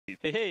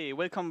Hey,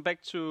 welcome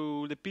back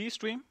to the B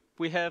stream.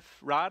 We have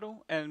Rado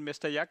and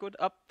MrYagut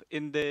up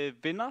in the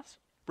winners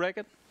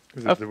bracket.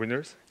 Is it the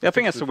winners? Yeah, I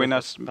think it's the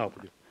winners. Oh,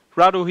 okay.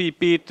 Rado, he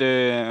beat.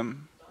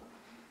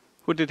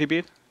 Who did he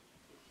beat?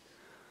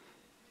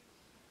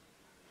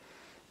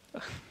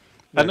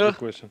 Yeah, good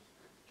question.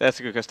 That's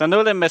a good question. I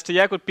know that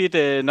MrYagut beat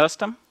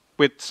Nostam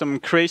with some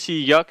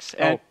crazy yucks.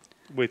 Oh,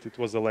 wait, it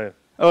was Alea.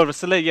 Oh, it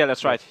was Alea. Yeah,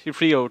 that's right. He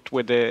 3-0'd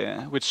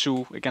with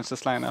Sue against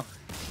this lineup.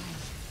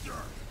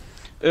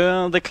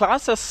 The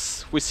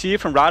classes we see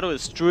from Rado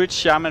is Druid,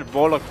 Shaman,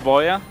 Warlock,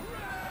 Warrior.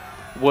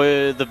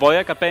 Where the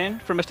Warrior got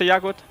banned from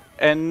MrYagut,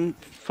 and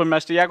from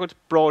MrYagut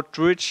brought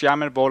Druid,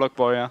 Shaman, Warlock,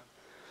 Warrior.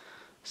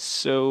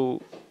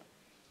 So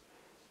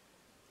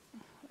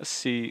let's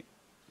see.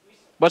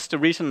 What's the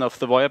reason of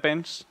the Warrior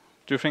bans,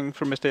 do you think,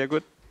 from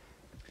MrYagut?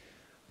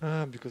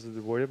 Because of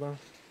the Warrior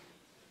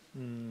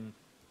ban.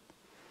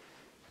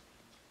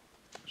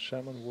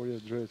 Shaman, Warrior,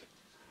 Druid.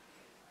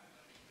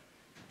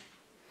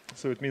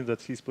 So it means that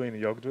he's playing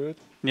a Yogg Druid?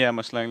 Yeah,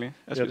 most likely.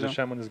 Yeah, the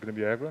Shaman is going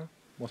to be aggro,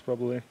 most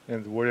probably,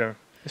 and the Warrior...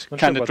 It's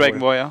kind of Dragon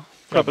Warrior,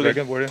 probably.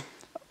 Dragon Warrior?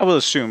 I will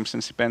assume,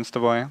 since he bans the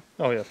Warrior.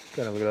 Oh yeah,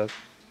 kind of like that.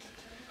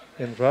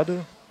 And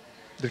Rado,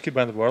 did he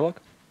ban the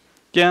Warlock?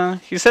 Yeah,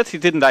 he said he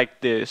didn't like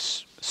the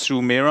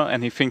Sue mirror,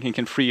 and he think he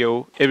can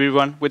 3-0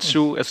 everyone with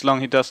Sue as long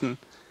he doesn't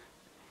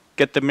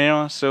get the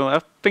mirror. So I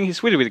think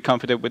he's really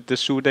confident with the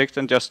Sue deck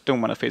and just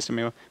don't want to face the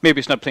mirror. Maybe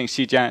he's not playing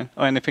Sea Giant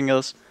or anything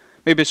else.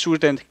 Maybe Sue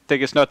deck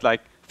is not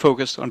like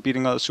focused on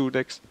beating other Sue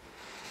decks.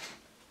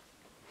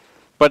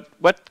 But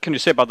what can you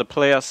say about the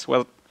players?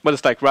 Well, what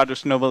is like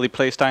Rado's normally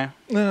play style?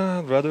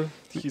 Rado,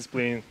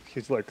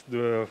 he's like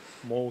the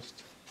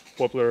most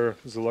popular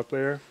Zulak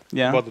player.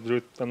 Yeah. About the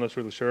Druid, I'm not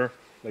really sure.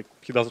 Like,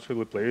 he doesn't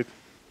really play it.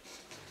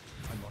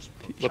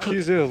 But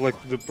he's like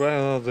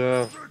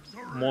the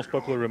most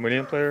popular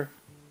Romanian player.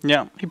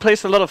 Yeah, he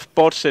plays a lot of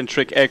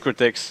bot-centric aggro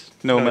decks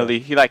normally.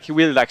 He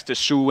really likes the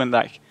Sue and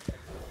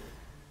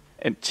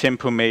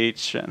Tempo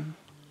Mage and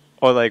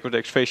all the aggro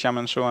decks, Face Shaman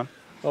and so on.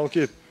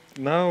 Okay,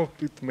 now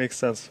it makes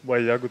sense why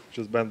Yagut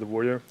just banned the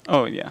Warrior.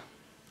 Oh yeah.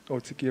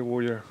 OTK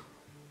Warrior.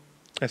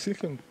 I see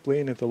him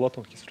playing it a lot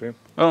on his stream.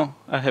 Oh,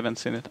 I haven't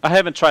seen it. I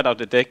haven't tried out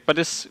the deck, but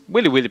it's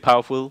really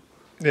powerful.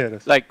 Yeah, it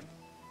is. Like,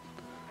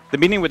 the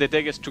meaning with the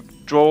deck is to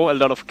draw a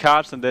lot of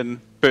cards and then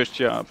burst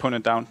your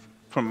opponent down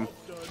from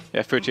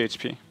 30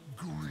 HP.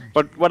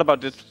 But what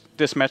about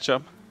this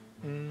matchup?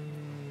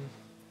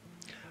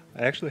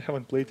 I actually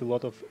haven't played a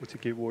lot of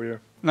OTK Warrior.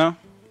 No?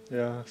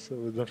 Yeah, so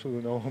I don't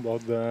really know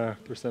about the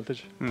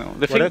percentage. No.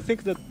 But I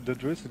think that the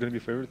Druids are going to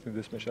be favored in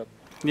this matchup.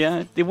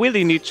 Yeah, they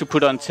really need to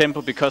put on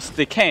tempo because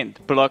they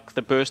can't block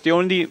the burst.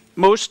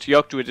 Most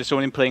Yogg Druid is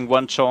only playing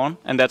one Taunt,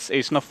 and that's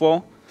Ace of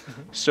War.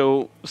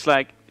 So it's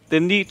like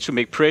they need to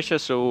make pressure,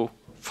 so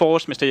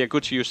force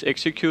MrYagut to use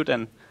Execute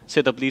and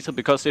set up lethal,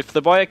 because if the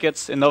Warrior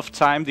gets enough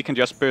time, they can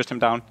just burst him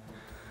down.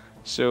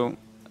 So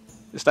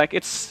it's like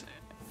it's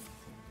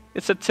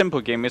a tempo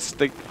game. It's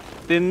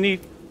they need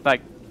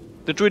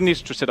the Druid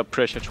needs to set up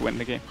pressure to win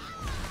the game.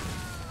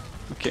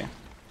 Okay.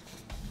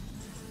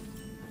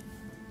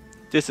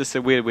 This is a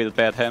really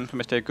bad hand for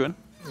MrYagut.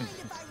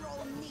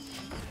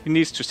 He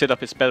needs to set up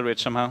his spell rate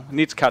somehow. He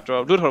needs card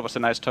draw. Ludhol was a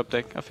nice top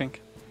deck, I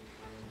think.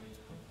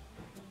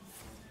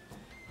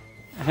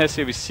 And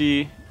here we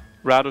see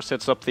Rado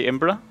sets up the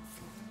Emperor.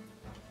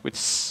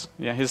 Which,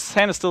 yeah, his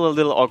hand is still a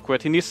little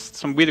awkward. He needs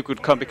some really good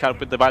combi card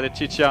with the Violet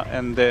Teacher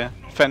and the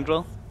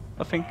Fandral,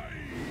 I think.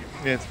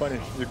 Yeah, it's funny.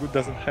 Yagut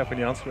doesn't have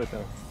any answer right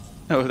now.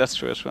 Oh, that's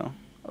true as well.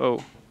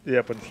 Oh.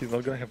 Yeah, but he's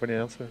not gonna have any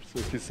answer, so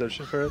he's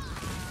searching for it.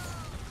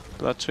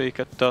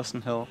 Bloodtaker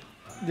doesn't help.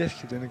 Yes,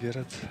 he didn't get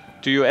it.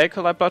 Do you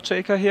Acolyte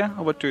Bloodtaker here,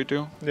 or what do you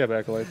do? Yeah,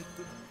 Acolyte.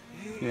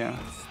 Yeah.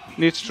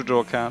 Needs to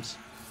draw cards.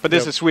 But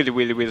this is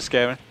really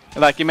scary.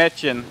 Like,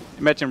 imagine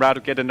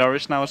Rado get a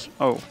Nourish now.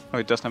 Oh,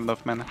 he doesn't have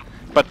enough mana.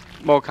 But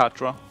more card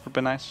draw would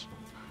be nice.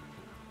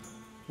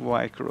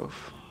 White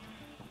Growth.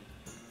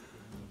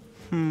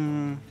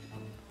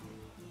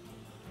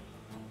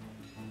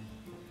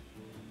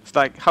 It's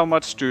like, how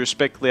much do you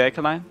spec the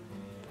Acolyte?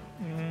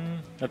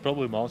 I'd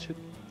probably mulch it.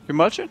 You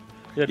mulch it?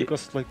 Yeah,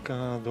 because like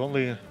the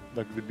only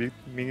the big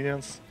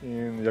minions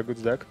in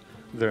Yagut's deck,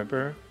 the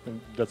Emperor, and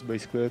that's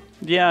basically it.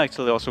 Yeah, I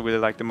actually also really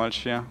like the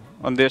mulch, yeah.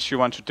 On this you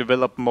want to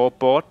develop more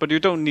board, but you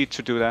don't need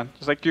to do that.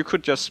 It's like you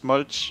could just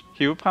mulch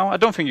hero power. I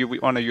don't think you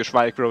want to use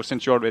White Growth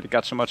since you already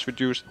got so much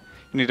reduced.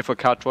 You need it for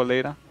card draw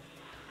later.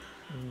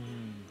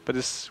 But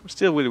it's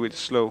still really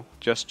slow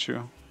just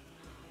to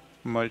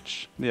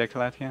mulch the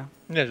Acolyte here.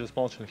 Yeah, just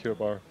mulch and hero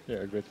power.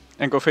 Yeah, great.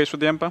 And go face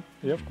with the Emperor?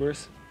 Yeah, of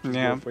course.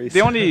 Yeah.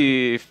 The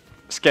only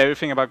scary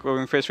thing about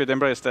going face with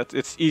Emperor is that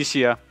it's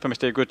easier for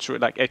MrYagut to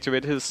like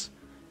activate his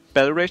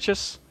Battle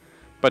Rages,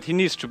 but he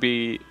needs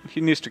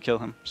to kill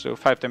him. So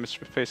 5 damage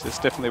face is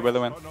definitely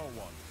relevant.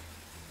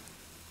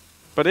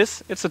 But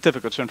it's a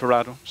difficult turn for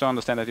Rado, so I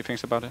understand that he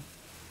thinks about it.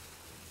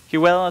 He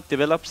well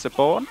develops the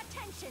board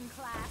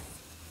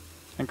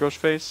and goes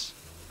face.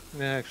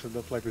 Yeah, I actually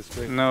don't like this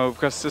play. No,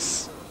 because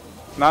this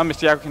now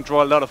MrYagut can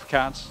draw a lot of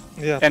cards.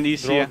 Yeah, and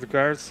easier. draw the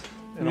cards,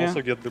 and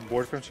also get the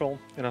board control.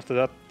 And after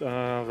that,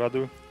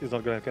 Radu is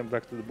not gonna come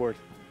back to the board.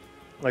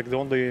 Like the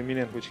only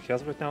minion which he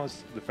has right now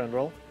is defend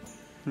roll.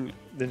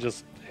 Then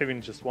just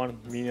having just one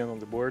minion on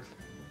the board.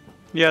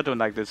 Yeah, I don't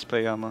like this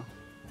play armor.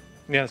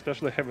 Yeah,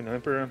 especially having an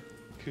Emperor,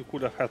 who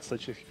could have had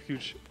such a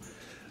huge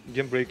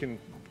game-breaking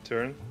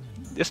turn.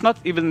 It's not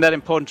even that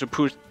important to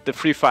put the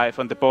 3/5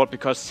 on the board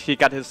because he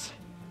got his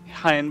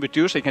high-end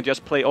reducer. He can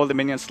just play all the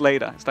minions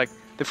later. It's like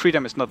the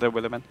freedom is not that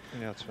relevant.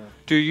 Yeah, that's right.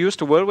 Do you use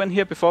the whirlwind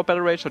here before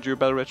battle rage, or do you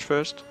battle rage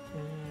first?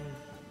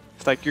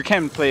 It's like you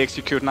can play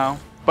execute now,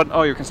 but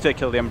you can still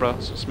kill the Emperor,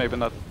 so it's maybe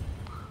not.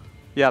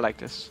 Yeah, I like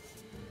this.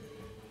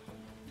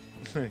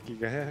 You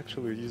can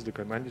actually use the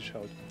commanding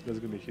shout. That's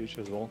gonna be huge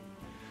as well.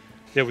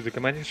 Yeah, with the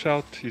commanding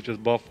shout, you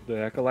just buff the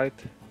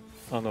acolyte.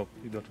 Oh no,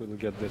 you don't really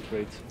get that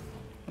rate.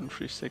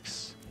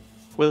 136.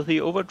 Will he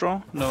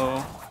overdraw?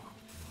 No.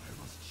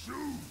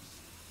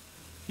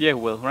 Yeah, he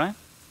will, right?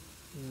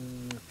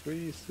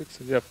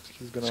 3-6. Yep,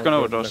 he's gonna. He's gonna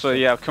overdraw. So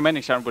yeah,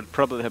 commanding shout would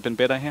probably have been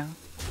better here.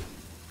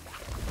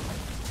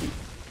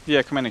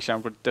 Yeah, commanding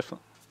shout would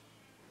definitely.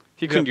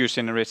 He couldn't use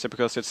generator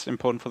because it's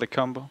important for the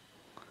combo.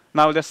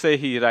 Now let's say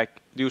he like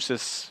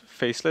uses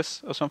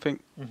faceless or something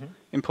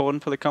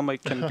important for the combo.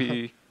 It can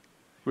be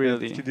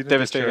really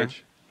devastating.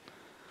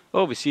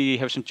 Oh, we see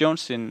Harrison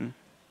Jones in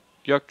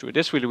Yagut.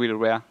 It's really, really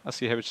rare. I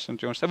see Harrison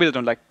Jones. I really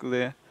don't like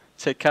the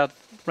take card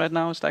right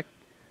now. It's like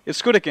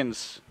it's good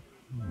against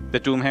the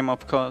Doomhammer,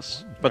 of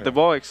course, but the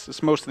Warwicks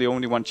is mostly the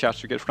only one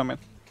charge you get from it.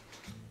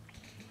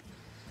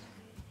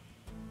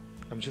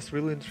 I'm just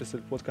really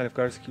interested what kind of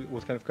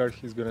card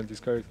he's gonna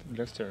discard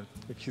next turn.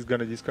 Like he's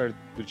gonna discard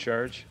the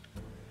charge.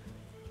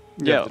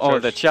 Yeah,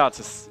 the charge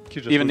is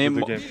even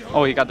him.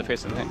 Oh, he got the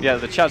face in the hand. Yeah,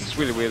 the charge is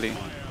really, really.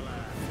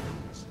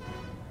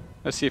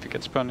 Let's see if he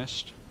gets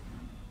punished.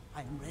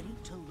 I'm ready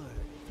to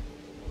learn.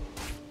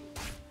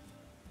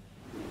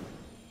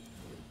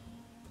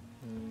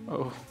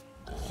 Oh,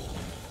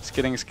 it's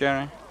getting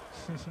scary.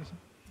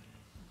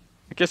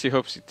 I guess he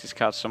hopes he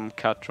discards some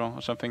card draw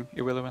or something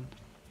irrelevant.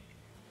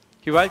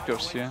 He right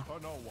goes here.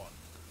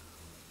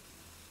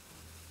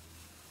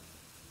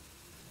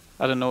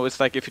 I don't know. It's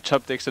like if you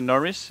top decks a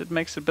Norris, it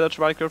makes it better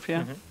to right growth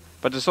here.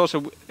 But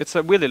it's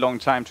a really long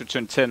time to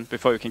turn 10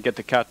 before you can get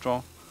the card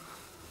draw.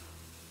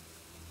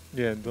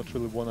 Yeah, don't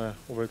really wanna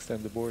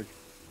overextend the board.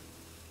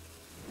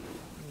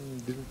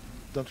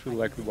 Don't really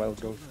like the wild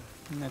growth.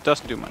 It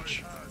doesn't do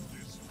much.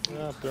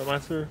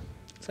 Pyromancer,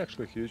 it's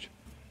actually huge.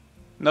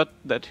 Not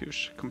that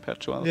huge compared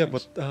to other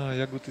things. But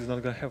Yagut is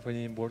not gonna have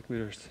any board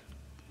clears.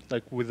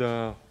 Like with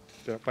the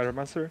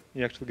Pyromancer,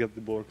 you actually get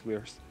the board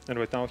clears. And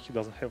right now he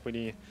doesn't have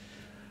any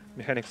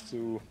mechanics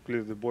to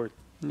clear the board.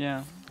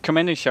 Yeah,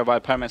 commanding shell by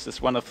Pyromancer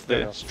is one of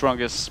the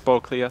strongest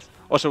board clears.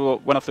 Also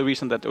one of the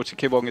reasons that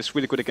OTK Walking is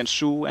really good against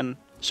Shu and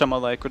some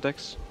other aggro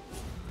decks.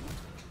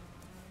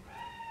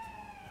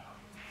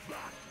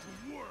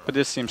 But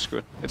this seems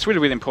good. It's really,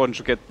 really important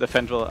to get the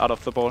Fendril out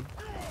of the board.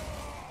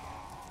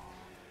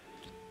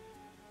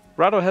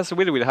 Rado has a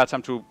really, really hard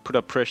time to put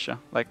up pressure,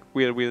 like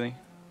really, really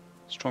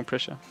strong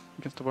pressure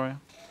against the warrior.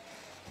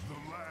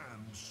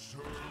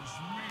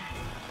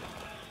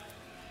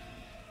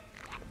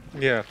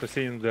 Yeah, after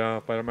seeing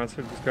the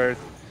Pyromancer discard,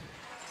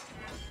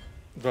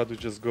 Radu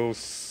just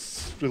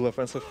goes real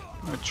offensive.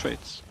 With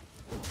trades.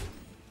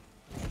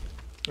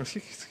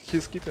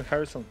 He's keeping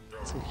Harrison,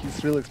 so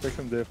he's really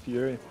expecting the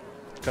Fury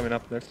coming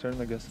up next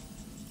turn, I guess.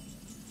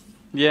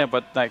 Yeah,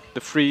 but like the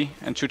 3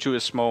 and 2/2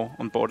 is small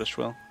on board as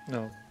well.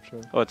 No,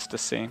 sure. Oh, it's the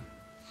same.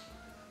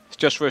 It's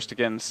just worst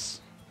against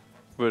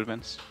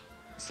whirlwinds.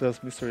 Says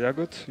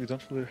MrYagut, you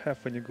don't really have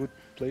any good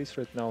plays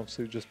right now,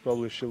 so you just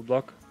probably shield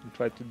block and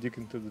try to dig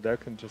into the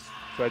deck and just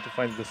try to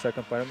find the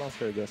second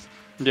Pyromancer, I guess.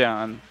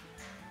 Yeah, and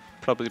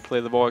probably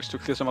play the Warwicks to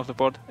clear some of the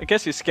board. I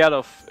guess he's scared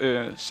of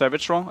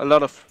Savage Draw. A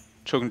lot of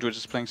token druids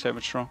is playing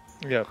Savage Draw.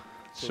 Yeah.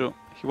 So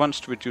he wants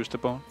to reduce the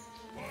board.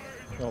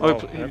 Oh,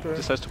 he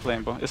decides to play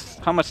in board.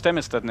 How much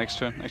damage is that next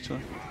turn,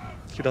 actually?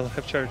 He doesn't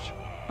have charge.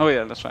 Oh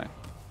yeah, that's right.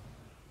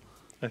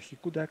 And he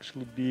could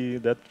actually be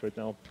dead right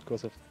now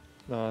because of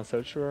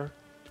Savage Roar.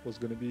 It was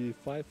gonna be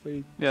 5,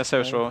 8. Yeah,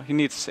 Savage Roar. He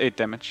needs 8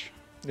 damage.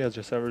 Yeah,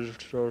 just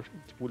Savage Roar.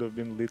 It would have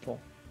been lethal.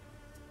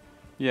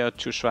 Yeah,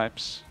 2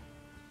 swipes.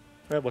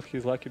 Yeah, but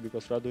he's lucky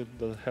because Radu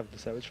doesn't have the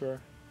Savage Roar.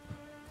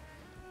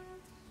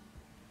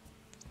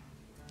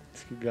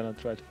 Is he gonna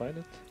try to find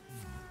it?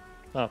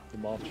 Ah, the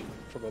Mulch.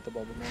 Forgot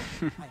about the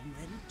Mulch. I'm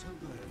ready to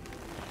learn.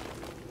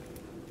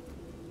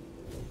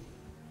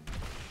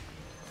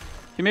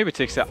 He maybe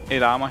takes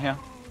 8 armor here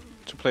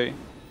to play.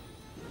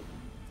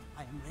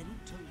 I'm ready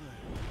to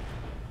learn.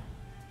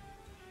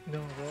 No,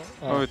 well,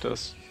 Oh, it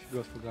does. He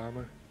goes for the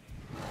armor.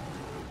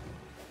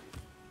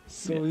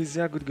 So is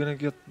Yagut gonna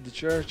get the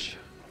charge?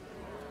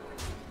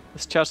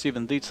 This charge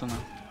even leads now.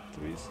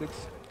 3,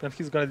 6. And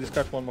he's gonna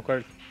discard one more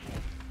card.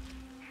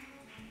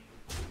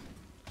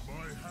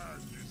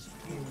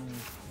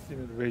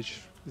 Even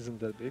Rage isn't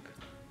that big.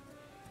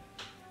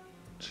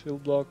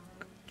 Shield block,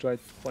 try to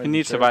find He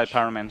needs a white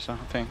Pyromancer,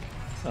 I think.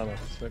 Oh no,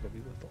 it's like a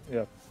big battle.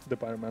 Yeah, the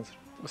Pyromancer.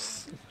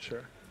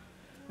 Sure.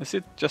 Is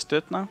it just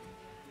dead now?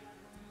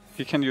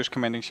 He can use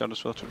commanding shot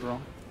as well to draw.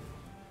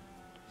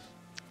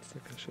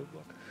 Second shot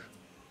block.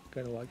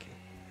 Kinda lucky.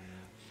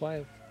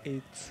 5,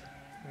 8,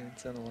 9,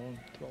 10, 11,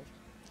 12.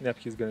 Yep,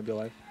 he's gonna be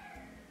alive.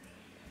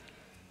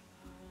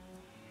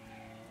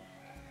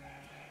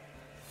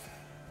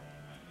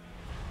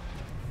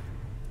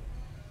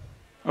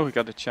 Oh, he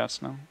got the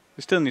chance now.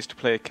 He still needs to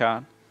play a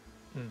card.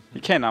 He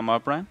can armor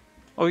up, right?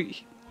 Oh,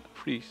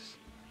 freeze.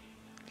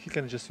 He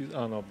can just use.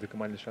 Oh no, the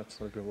commanding shot's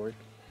not gonna work.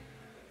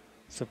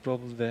 So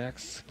probably the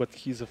axe, but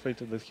he's afraid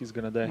that he's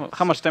gonna die. Well,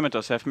 how much damage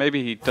does he have?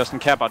 Maybe he doesn't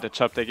care about the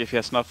top deck if he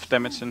has enough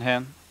damage in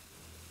hand.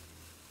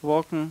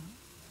 Walking.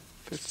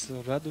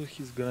 So Radu,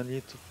 he's gonna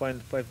need to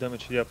find 5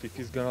 damage. Yep, if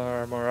he's gonna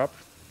armor up,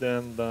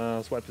 then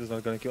the swipe is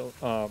not gonna kill.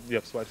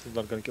 Yep, swipe is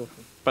not gonna kill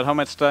him. But how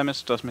much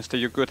damage does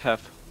MrYagut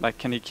have? Like,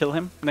 can he kill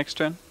him next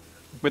turn?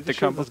 With the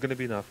combo? That's gonna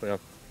be enough, yeah.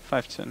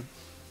 5-10.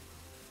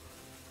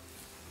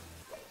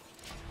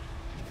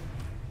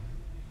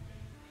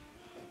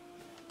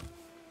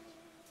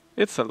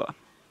 It's a lot.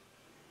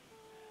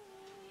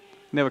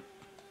 Never.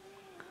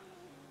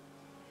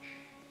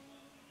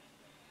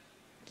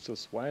 So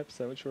swipe,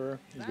 Savager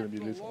is gonna be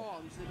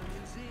lethal.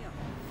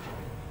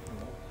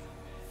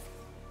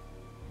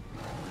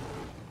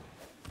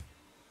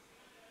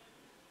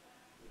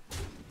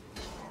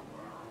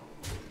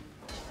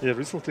 Yeah,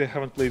 recently I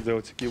haven't played the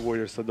OTK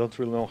Warriors, so I don't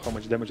really know how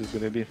much damage is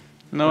gonna be.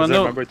 No, As I no.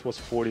 remember it was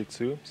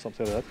 42,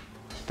 something like that.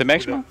 The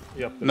maximum?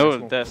 Yep, the No,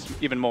 maximum.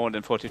 that's even more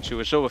than 42.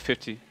 It's over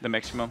 50, the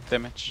maximum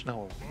damage.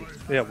 No,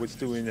 yeah, with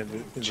 2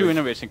 in 2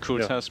 innovating crew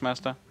Yeah.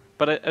 Taskmaster.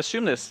 But I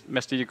assume this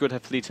MrYagut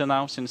have lethal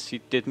now since he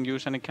didn't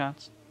use any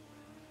cards.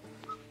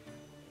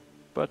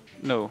 But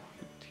no,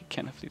 he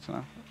can't have lethal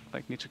now.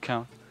 Like, need to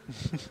count.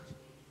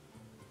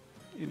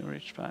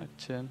 Innovate 5,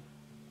 10.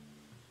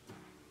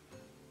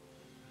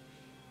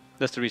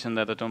 That's the reason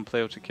that I don't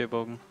play OTK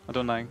Bogen. I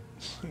don't like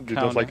You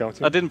don't like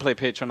counting? I didn't play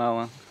Patron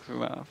either.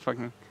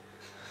 Fucking.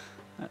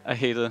 I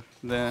hated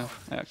the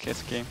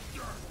cast game.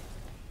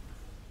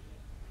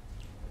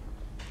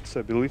 So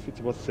I believe it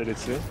was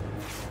 32.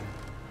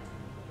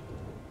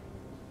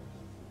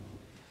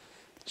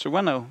 So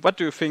what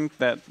do you think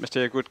that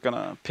MrYagut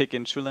gonna pick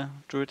into the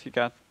Druid? He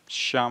got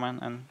Shaman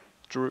and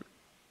Druid.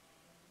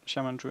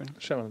 Shaman Druid.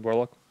 Shaman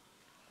Warlock.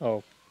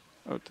 Oh,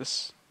 Oh,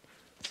 this.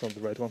 it's not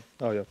the right one.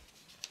 Oh yeah.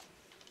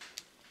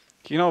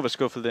 You can always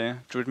go for the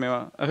Druid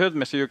Mirror. I heard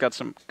MrYagut got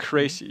some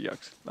crazy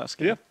yucks last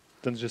game. Yeah.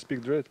 Then just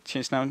pick Druid.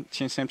 Change name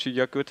to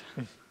YaGut.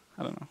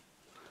 I don't know.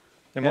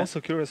 I'm also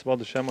curious about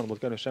the Shaman,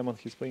 what kind of Shaman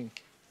he's playing.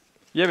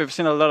 Yeah, we've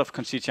seen a lot of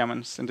conceit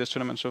shamans in this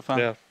tournament so far.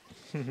 Yeah.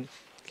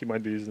 He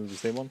might be using the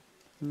same one.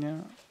 Yeah.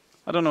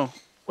 I don't know.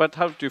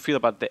 How do you feel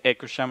about the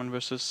Echo Shaman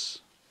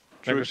versus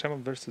Dragon Druid?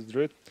 Shaman versus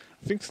Druid.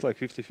 I think it's like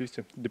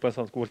 50-50. Depends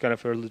on what kind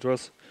of early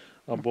draws.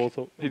 Both.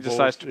 He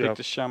decides to pick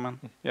the Shaman.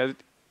 Yeah,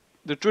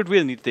 the Druid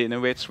will need the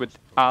innovates with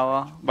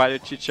Ara,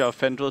 Violet Teacher, or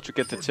Fendril to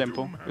get the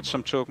tempo with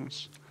some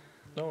tokens.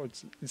 No,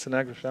 it's an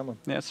aggro Shaman.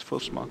 Yeah, it's full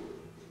smart.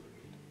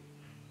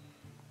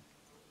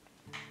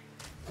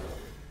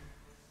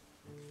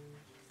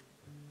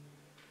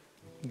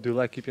 Do you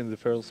like keeping the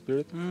Feral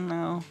Spirit?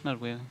 No,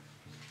 not really.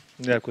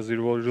 Yeah, because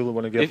you really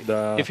want to get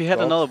the. If he had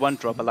drop. another one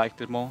drop, I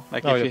liked it more.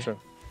 Like Oh if yeah, he, sure.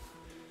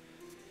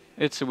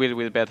 It's a really,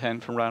 really bad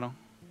hand from Rhino.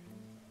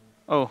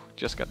 Oh,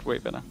 just got way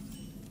better.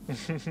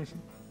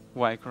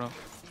 Wycroft.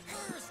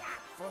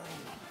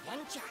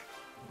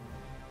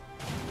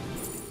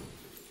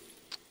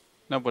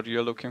 Not what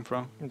you're looking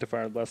for. The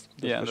Fire Blast.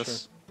 Yeah, for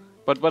that's.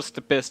 But what's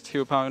the best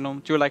hero power gnome?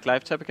 Do you like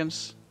life tap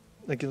against?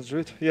 sure. Against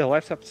Druid? Yeah,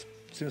 life tap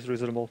seems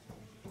reasonable.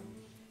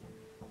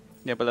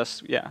 Yeah, but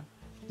that's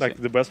Like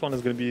the best one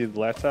is going to be the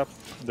life tap,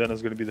 then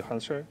it's going to be the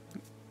Hunter.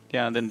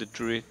 yeah, and then the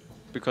druid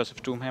because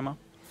of Doomhammer.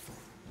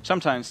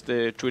 Sometimes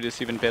the druid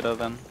is even better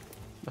than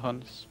the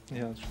hunters.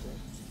 Yeah, that's true.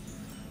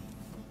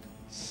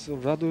 So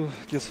Radu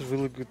gets a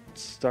really good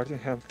starting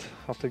hand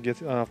after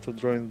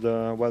drawing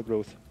the Wild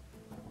Growth.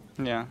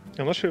 Yeah.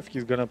 I'm not sure if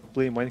he's gonna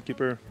play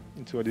Minekeeper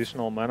into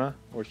additional mana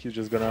or he's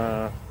just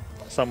gonna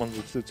summon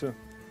the 2/2.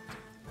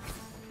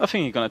 I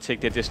think he's gonna take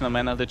the additional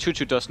mana. The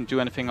 2/2 doesn't do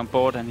anything on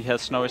board and he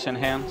has Snorrish in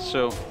hand,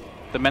 so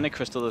the mana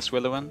crystal is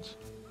relevant.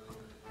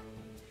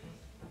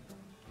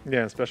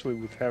 Yeah, especially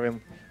with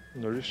having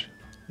Nourish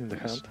in the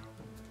hand.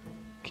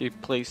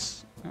 Keep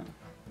place. Yeah.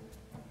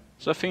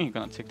 So I think he's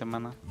gonna take the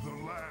mana.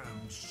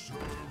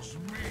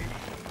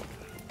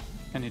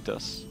 And he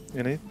does.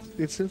 And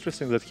it's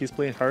interesting that he's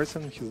playing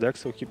Harrison in his deck,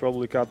 so he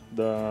probably cut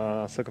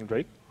the second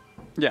Drake.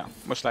 Yeah,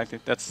 most likely.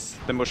 That's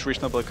the most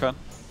reasonable cut.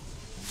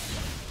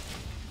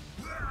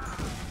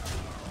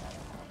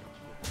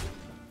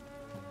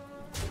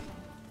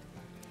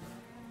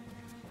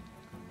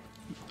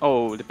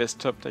 Oh, the best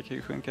top deck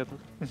you can get.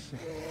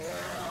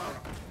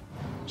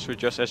 So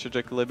just as you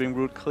take Living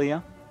Root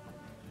clear.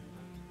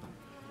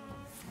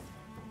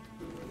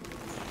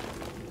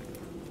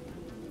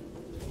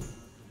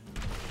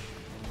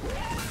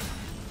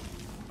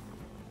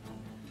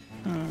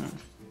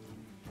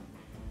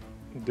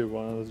 Do you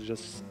want to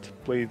just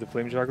play the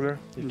Flame Juggler?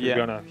 If Yeah.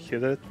 you're gonna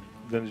hit it,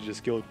 then you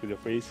just kill it with your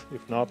face.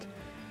 If not,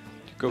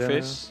 Go then,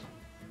 face.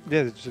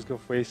 Yeah, just go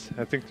face.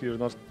 I think you're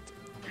not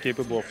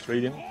capable of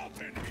trading. So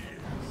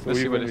Let's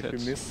see what even it if you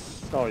hits.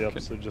 miss... Oh yeah, Okay.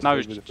 so just Now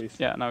trade you with the face.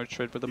 yeah, now you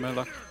trade with the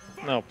Murloc.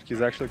 No,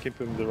 he's actually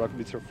keeping the Rock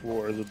Beater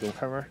for the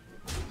Doomhammer.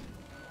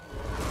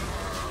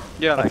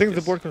 Yeah, I like think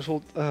this. the board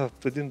control, I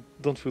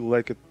don't really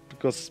like it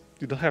because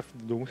you don't have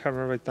the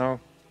Doomhammer right now,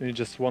 and you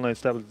just want to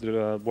establish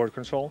the board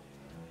control.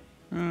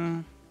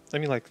 Mm, I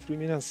mean, like 3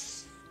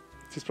 minions.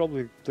 He's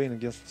probably playing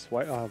against the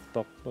swipe.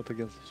 Top, not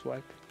against the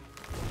swipe.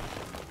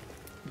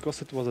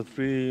 Because it was a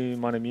 3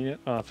 mana minion,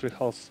 3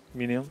 health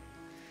minion,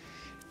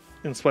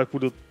 and swipe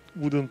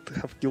wouldn't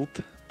have killed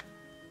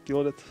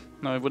it.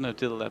 no, it wouldn't have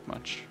did that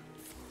much.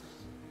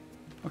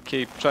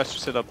 Okay, tries to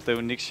set up the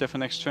Onyxia for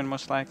next turn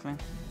most likely.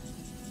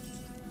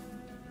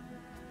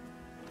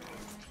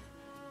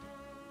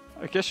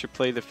 I guess you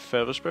play the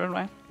Feather Spirit,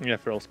 right? Yeah,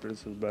 Feral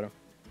Spirits is better.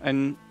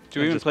 And do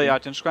you And even just play play-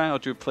 Argent Scry or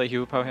do you play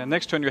Hero Power here?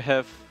 Next turn you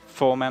have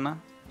 4 mana,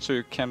 so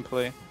you can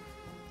play.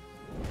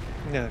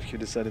 Yeah, if you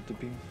decided to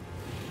ping.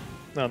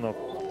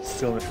 No,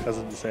 still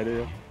hasn't decided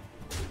yet.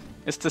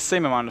 It's the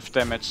same amount of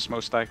damage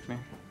most likely.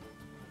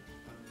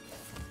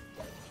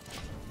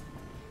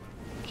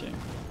 Okay.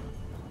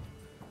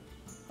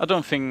 I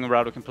don't think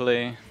Rado can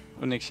play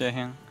Onyxia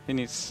here. He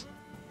needs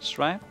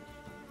Stripe.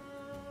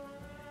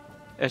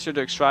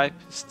 Azure Stripe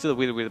is still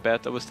really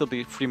bad. There will still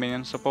be 3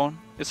 minions aboard.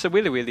 It's a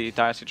really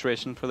dire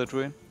situation for the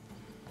Druid.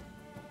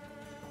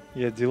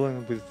 Yeah,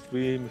 dealing with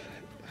 3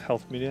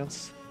 health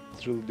minions,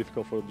 it's really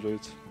difficult for the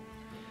druids.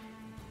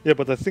 Yeah,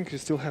 but I think you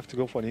still have to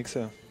go for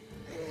Onyxia.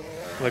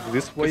 Like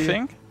this way. You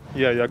think?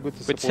 Yeah, Yagut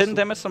is With supposed 10 to...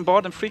 damage on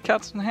board and 3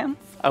 cards in hand?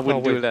 I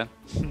wouldn't do wait. that.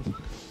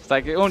 It's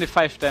like only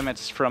 5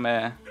 damage from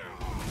a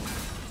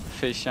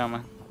Face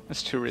Shaman.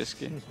 It's too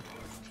risky.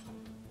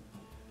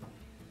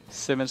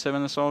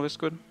 7/7 is always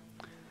good.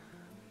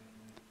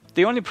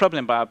 The only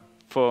problem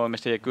for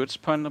MrYagut's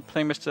point of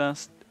playing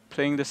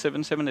playing the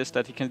 7/7 is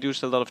that he can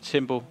lose a lot of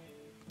tempo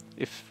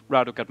if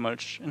Rado got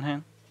mulch in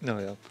hand. No,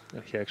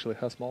 yeah. He actually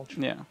has mulch.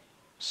 Yeah.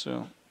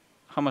 So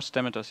how much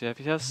damage does he have?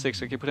 He has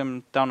 6. Okay, put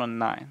him down on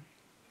 9.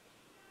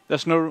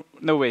 There's no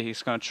way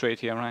he's gonna trade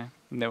here, right?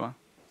 Never.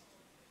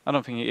 I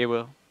don't think he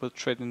ever will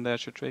trade in the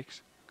Azure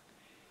Drakes.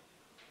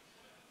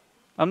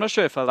 I'm not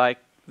sure if I like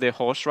the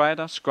Horse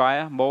Rider,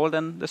 Scryer, more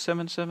than the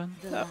 7/7.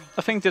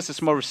 I think this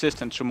is more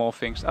resistant to more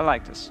things. I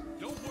like this.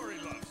 Don't worry,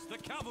 loves. The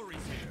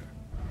cavalry's here.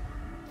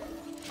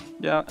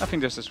 Yeah, I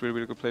think this is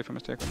really good play for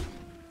MrYagut.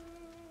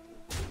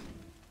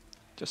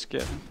 Just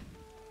scared him.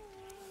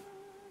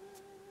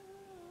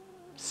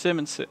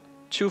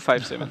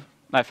 2/5/7.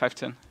 No,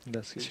 5/10.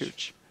 That's It's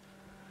huge.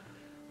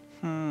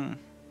 huge.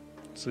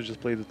 So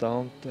just play the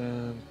taunt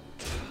and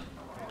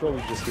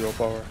probably just hero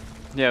power.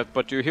 Yeah,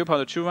 but do you hero power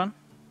the 2/1?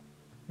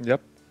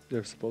 Yep,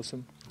 you're supposed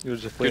to. You're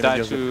just Do you playing die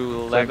against to the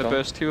Lava flank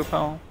Burst hero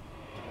power?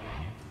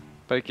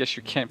 But I guess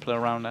you can't play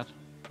around that.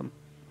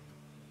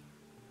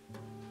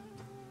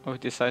 Oh, he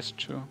decides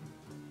to. taunt.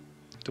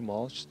 To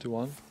mulch, to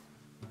 1.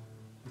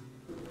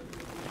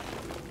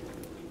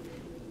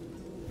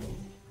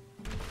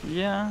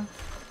 Yeah.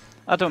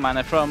 I don't mind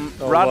it. From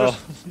Oh, Rado's.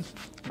 wow.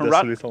 From That's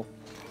Rad. lethal.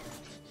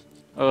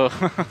 Oh.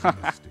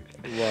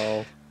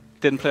 Wow.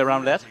 Didn't play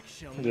around that?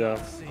 Yeah.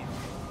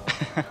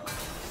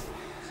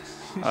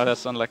 Oh,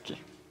 that's unlucky.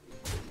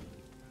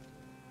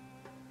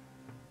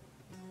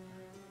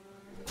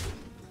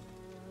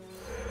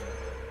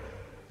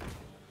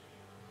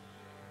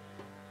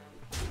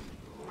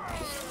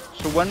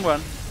 So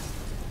 1/1.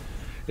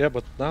 Yeah,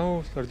 but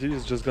now RD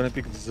is just gonna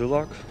pick the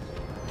Zillock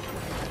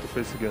to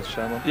face against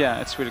Shaman.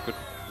 Yeah, it's really good.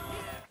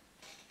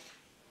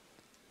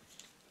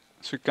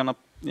 So we're gonna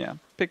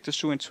pick the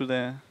Zoo into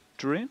the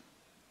Druid.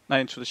 No,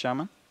 into the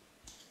Shaman.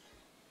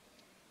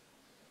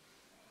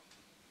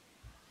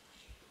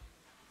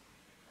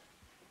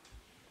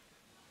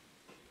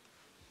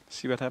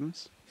 See what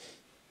happens.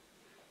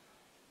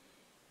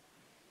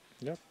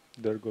 Yep,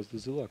 there goes the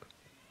Zillock.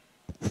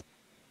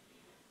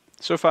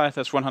 So far it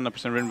has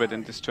 100% win rate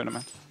in this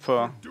tournament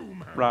for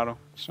Rado.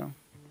 So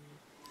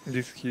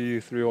Did he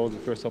 3-0 the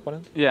first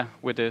opponent? yeah,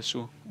 with the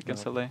Zoo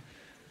against LA.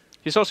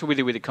 He's also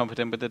really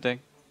confident with the deck.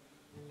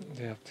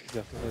 Yeah, he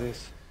definitely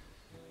is.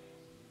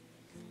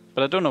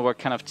 But I don't know what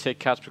kind of take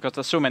cards because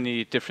there's so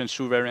many different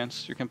Zoo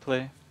variants you can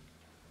play.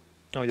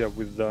 Oh yeah,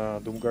 with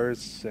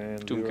Doomguards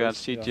and Doomguard, Leroys,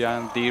 CGI,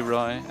 and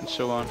D-Roy, and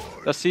so on.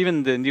 There's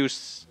even the new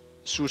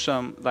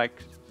Susam, like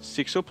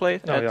Sixo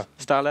played Oh, at yeah.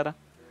 Star Ladder.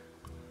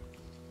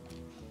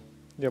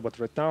 Yeah, but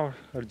right now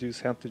Ardu's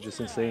hand is just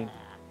insane.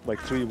 Like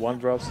 3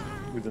 1-drops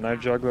with the Knife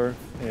Juggler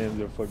and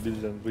the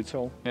Forbidden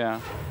Ritual.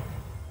 Yeah.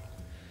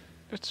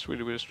 It's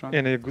really strong.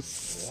 And Yagut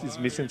is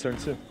missing turn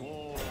 2.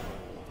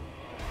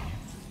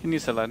 He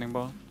needs a lightning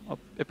ball. Oh,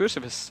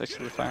 Abusive is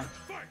actually fine.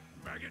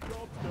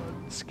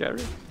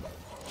 Scary.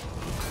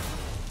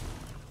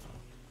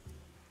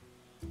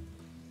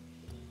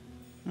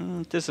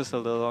 This is a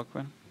little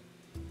awkward.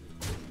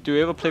 Do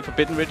you ever play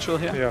Forbidden Ritual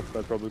here? Yeah,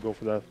 I'd probably go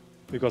for that.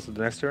 Because the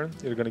next turn,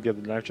 you're gonna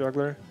get the Knife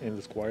Juggler and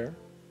the Squire.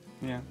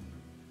 Yeah.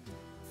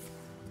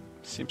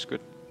 Seems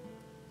good.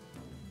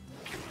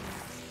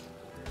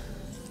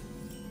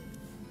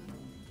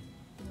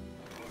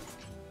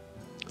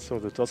 So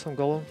the Totem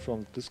Golem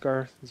from this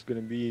card is gonna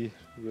be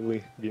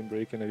really game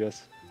breaking, I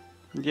guess.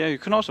 Yeah, you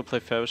can also play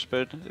Ferris,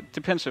 but it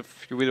depends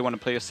if you really want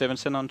to play a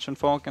 7/10 on turn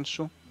 4 against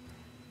Sue.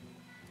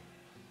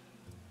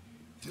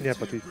 Yeah,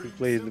 but if you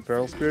play the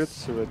Feral Spirit,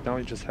 so right now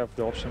you just have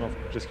the option of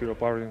just hero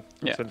powering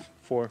Yeah. turn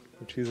 4,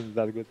 which isn't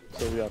that good.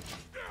 So yeah,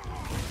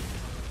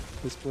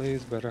 this play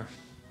is better.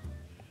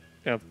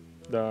 Yeah,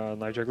 the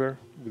Night Juggler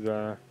with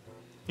the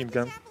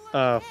in-gun.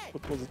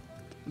 What was it?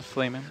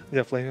 Flame him.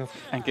 Yeah, Flame.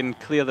 And can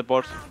clear the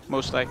board,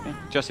 most likely.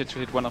 Just need to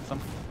hit one of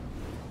them.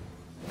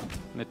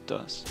 And it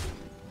does.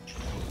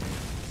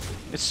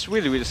 It's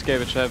really, really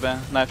scary to have a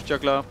Knife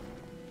Juggler up,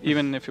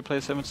 even if you play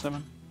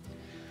 7/7.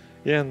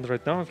 Yeah, and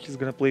right now if he's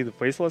gonna play the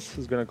Faceless,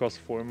 it's gonna cost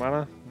 4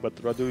 mana, but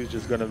Radu is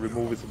just gonna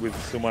remove it with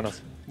 2 mana,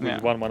 with Yeah.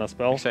 1 mana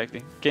spell.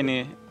 Exactly. Gain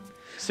a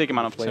sick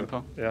amount of Flame.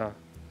 tempo. Yeah.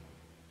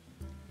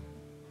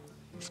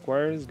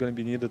 Squire is gonna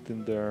be needed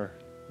in the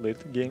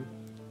late game,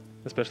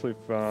 especially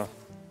if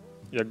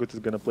Yagut is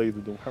gonna play the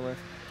Doomhammer.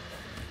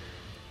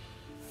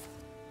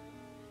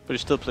 But you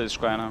still play the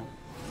Squire now.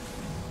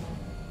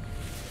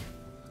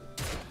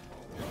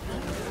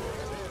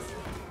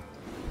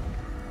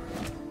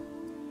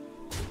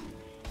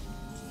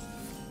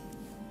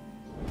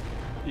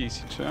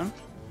 Easy turn.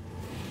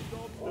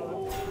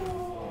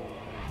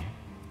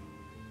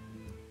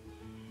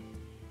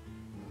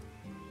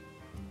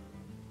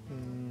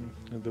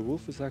 And the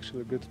Wolf is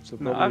actually good, so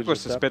No, probably Argus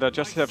just is tap. better,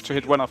 just have to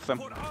hit one of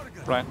them.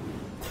 Right.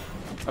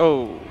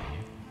 Oh.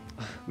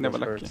 Never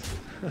That lucky. hurts.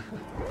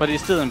 But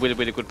he's still in really,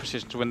 really good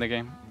position to win the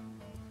game.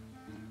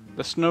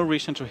 There's no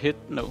reason to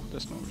hit. No,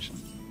 there's no reason.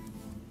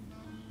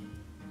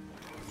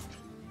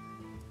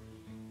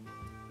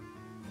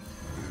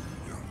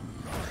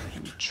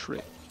 And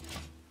trick.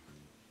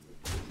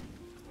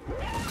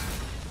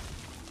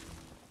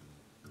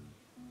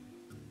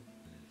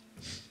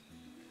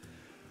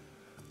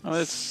 Oh,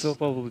 it's So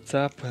probably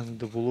tap and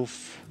the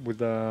Wolf with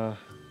the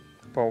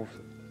power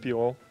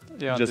PO.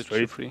 yeah, just the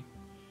trade. free.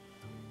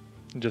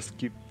 Just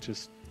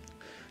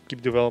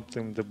keep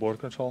developing the board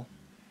control.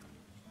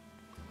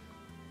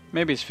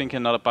 Maybe he's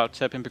thinking not about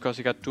tapping because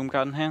he got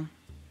Doomguard in hand.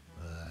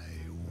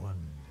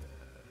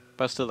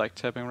 But I still like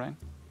tapping, right?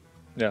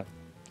 Yeah,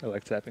 I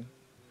like tapping.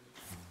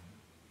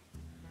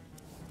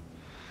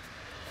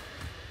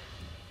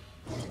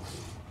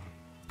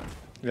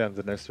 Yeah, and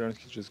the next turn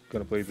he's just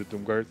gonna play the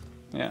Doomguard.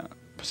 Yeah.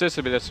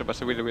 Possessibility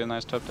was a really, really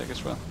nice top deck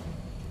as well.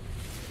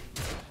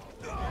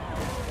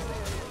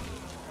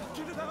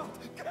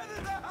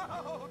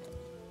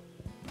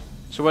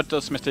 So what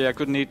does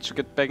MrYagut need to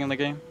get back in the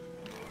game?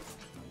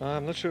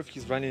 I'm not sure if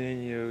he's running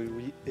any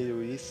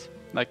AoEs.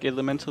 Like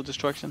elemental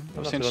destruction?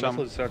 I've Not seen elemental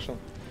some. distraction.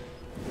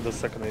 The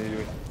second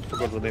AoE. I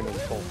forgot the name of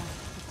the call.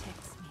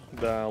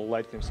 The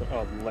lightning storm.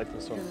 Oh, the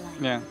lightning storm.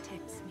 Yeah.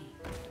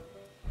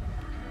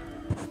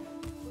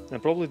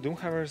 And probably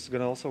Doomhammer is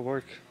gonna also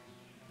work.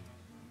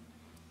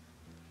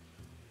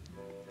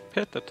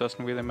 Hit, that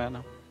doesn't really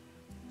matter.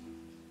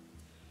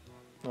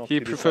 No, He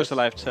PD prefers a size.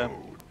 live tap.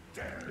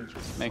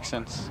 Interesting. Makes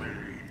sense.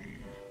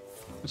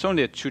 It's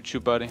only a 2/2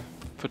 body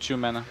for 2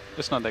 mana.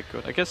 It's not that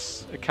good. I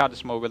guess a card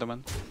is more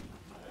relevant.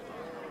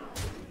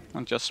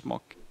 And just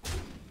smoke.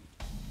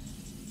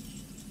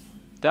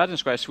 The Arden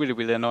Squire is really,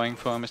 really annoying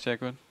for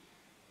MrYagut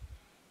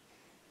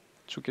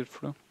to get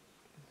through.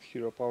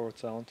 Hero powered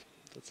sound.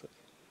 That's it.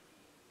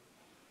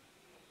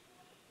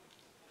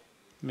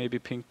 Maybe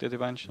pink the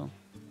Divine Shield.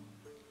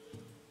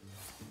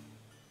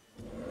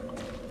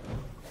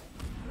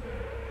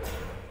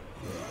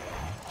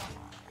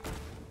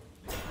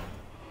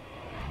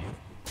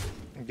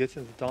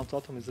 Getting the down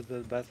totem is a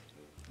bit bad,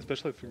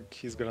 especially if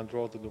he's gonna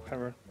draw the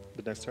Doomhammer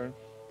the next turn.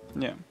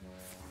 Yeah.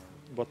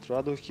 But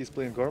Radu, he's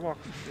playing Gormok.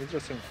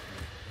 Interesting.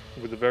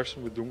 With the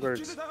version with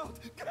Doomguards.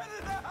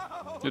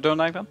 You don't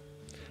like that?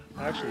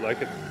 I actually like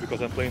it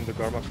because I'm playing the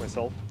Gormok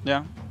myself.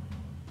 Yeah.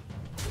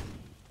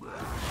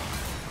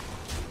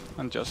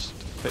 And just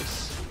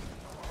face.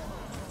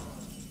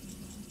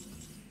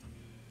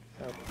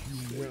 Yep.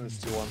 Yeah, it's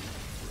 2-1.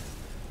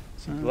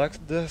 So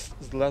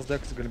the last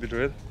deck is gonna be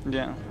Druid.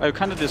 Yeah. Are you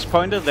kind of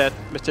disappointed that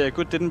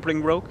MrYagut didn't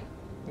bring Rogue?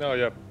 No,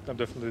 yeah, I'm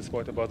definitely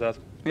disappointed about that.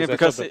 Yeah, I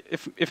because thought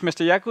if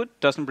MrYagut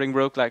doesn't bring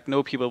Rogue, like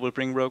no people will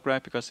bring Rogue,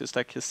 right? Because it's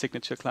like his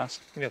signature class.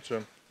 yeah,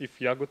 true. If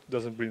Yagut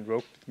doesn't bring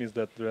Rogue, it means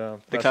that The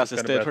class is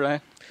kinda dead,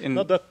 bad. right?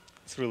 Not that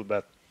it's really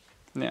bad.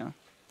 Yeah,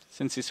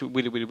 since he's a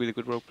really, really, really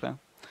good rogue player.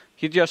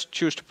 He just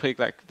choose to pick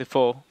like the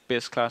 4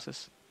 best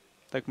classes,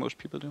 like most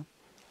people do.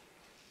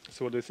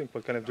 So what do you think?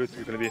 What kind of Druid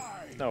you're gonna be?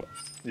 No,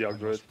 Yogg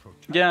Druid.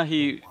 Yeah,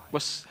 he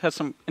had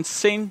some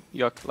insane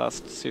Yogg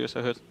last series,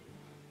 I heard,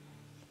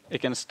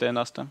 against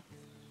Nostan.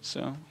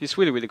 So he's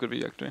really, really good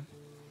with Yogg Druid.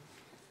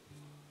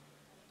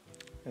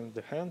 And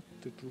the hand,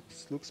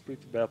 it looks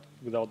pretty bad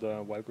without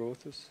the wild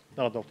growths.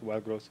 No, not the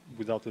wild growth,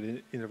 without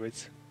the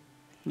innervates.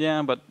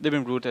 Yeah, but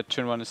Living Root at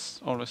turn 1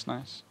 is always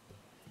nice.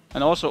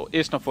 And also,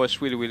 Isnofor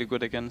is really, really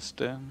good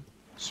against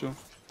Su.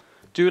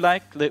 Do you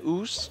like the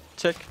Ooze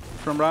tech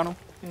from Rano?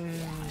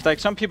 It's like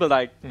some people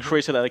like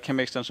Crazy Leather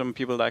Chemics and some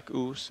people like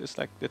Ooze. It's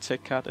like the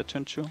tech card at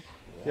turn 2.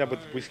 Yeah, but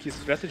with his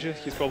strategy,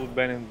 he's probably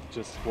banning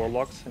just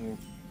warlocks and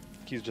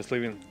he's just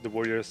leaving the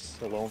warriors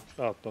alone.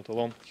 Not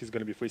alone. He's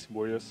gonna be facing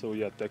warriors, so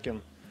yeah,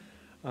 attacking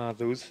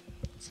those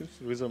seems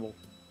reasonable.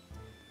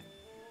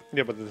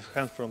 Yeah, but the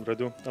hand from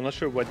Radu, I'm not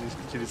sure what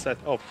he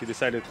decided. Oh, he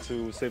decided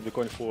to save the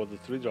coin for the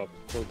 3-drop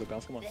for the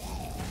councilman.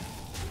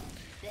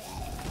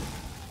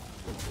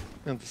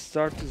 And the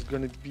start is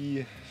gonna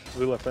be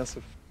real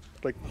offensive,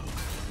 like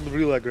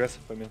real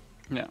aggressive. I mean,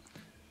 Yeah.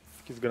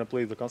 he's gonna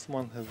play the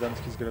councilman and then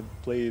he's gonna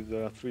play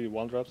the 3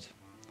 1-drops.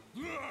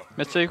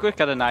 MrYagut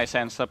got a nice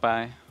answer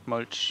by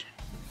Mulch.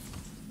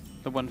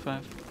 The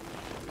 1-5.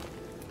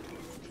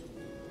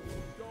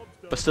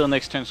 But still,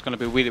 next turn is gonna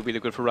be really, really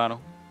good for Rado.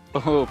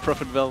 Oh,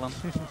 Prophet Veldon.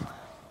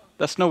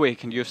 There's no way he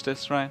can use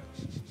this, right?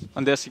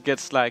 Unless he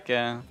gets like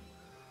the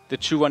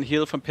 2-1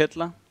 heal from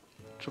Peddler.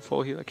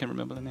 2-4 heal, I can't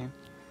remember the name.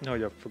 No,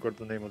 yeah, forgot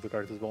the name of the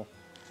card as well.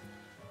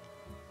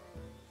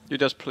 You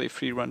just play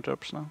 3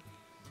 1-drops now.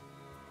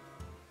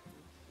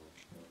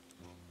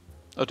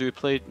 Or do you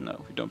play?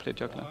 No, you don't play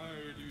Juggler.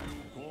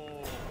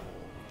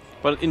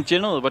 Well, in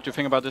general, what do you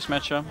think about this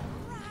matchup?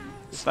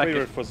 It's like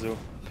Favorite for Zoo.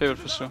 favorite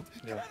for sure.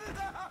 Yeah,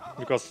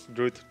 because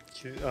Druid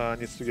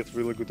needs to get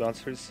really good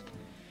answers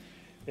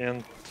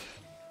and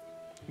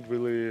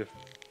really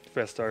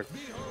fast start.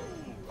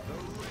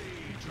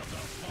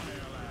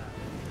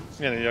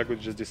 Yeah, Yagut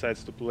just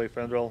decides to play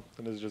Fandral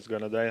and is just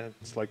gonna die.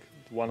 It's like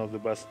one of the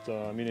best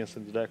minions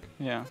in the deck,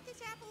 Yeah.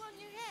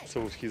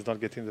 so he's not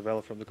getting the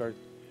value from the card.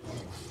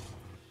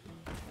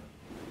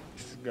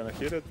 He's gonna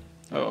hit it.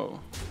 Oh,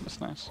 that's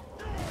nice.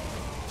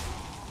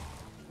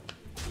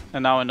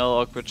 And now another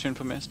awkward tune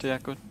for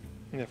MrYagut.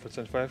 Yeah, for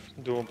 10-5,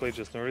 don't play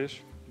just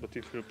Nourish, but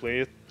if you play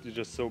it, you're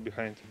just so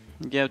behind.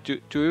 Yeah, do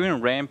you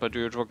even ramp or do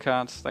you draw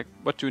cards? Like,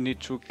 what do you need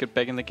to get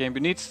back in the game? You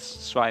need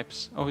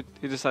swipes. Oh,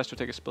 he decides to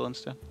take a spell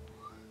instead.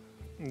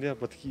 Yeah,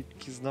 but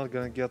he's not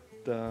gonna get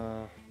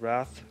the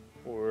Wrath,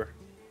 or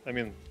I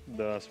mean,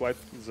 the swipe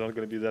is not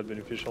gonna be that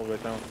beneficial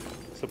right now.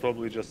 So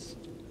probably just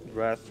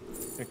Wrath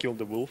and kill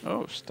the wolf.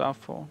 Oh,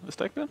 Starfall. Is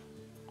that good?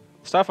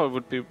 Starfall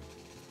would be...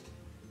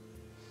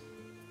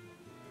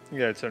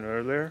 Yeah, it's an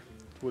earlier.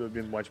 It would have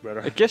been much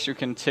better. I guess you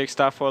can take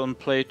Starfall and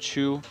play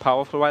 2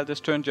 Powerful Wild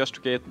this turn just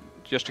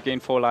to gain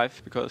 4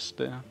 life, because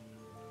the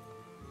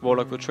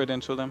Warlock will trade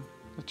into them.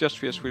 It just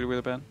feels really,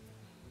 really bad.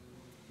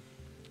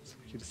 So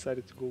he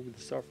decided to go with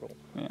the Starfall.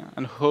 Yeah,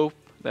 and hope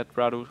that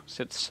Radu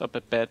sets up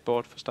a bad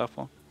board for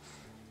Starfall.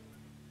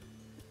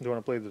 Do you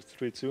want to play the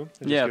 3-2?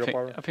 Yeah,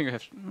 I think I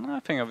have. No, I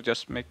think I would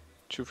just make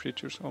 2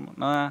 3-2s almost.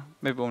 Nah,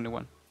 maybe only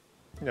 1.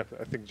 Yeah,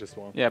 I think just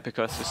 1. Yeah,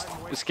 because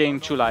it's gain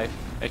 2 life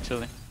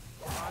actually.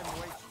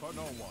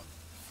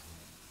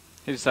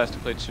 He decides to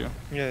play 2.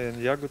 Yeah, and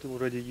Yagut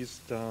already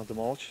used the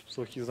Mulch,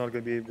 so he's not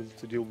gonna be able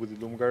to deal with the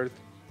Doomguard.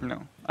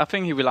 No, I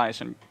think he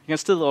relies on. He can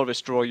still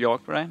always draw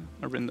York, right?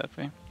 Or win that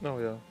way. Oh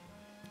yeah.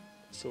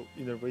 So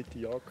innervate the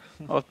York.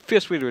 Oh, it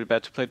feels really, really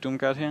bad to play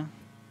Doomguard here.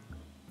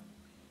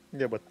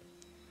 Yeah, but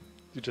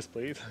you just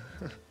play it.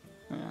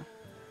 Yeah.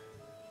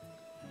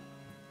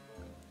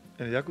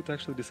 And Yagut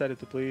actually decided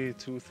to play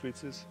 2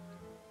 3-2s.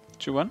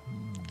 2-1.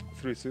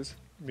 3-2s,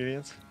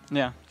 minions.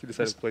 Yeah. He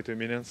decided to play 2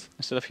 minions.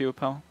 Instead of hero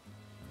power.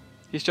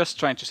 He's just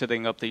trying to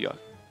setting up the York.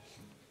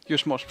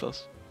 Use more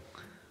spells.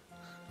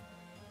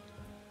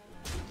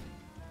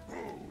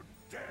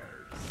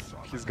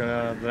 He's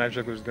gonna, the Knife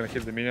Juggler is gonna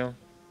hit the minion.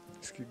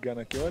 Is he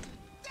gonna kill it?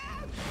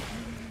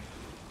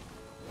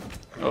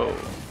 Oh,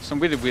 some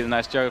really, really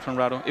nice juggle from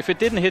Rado. If it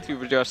didn't hit, we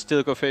would just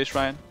still go face,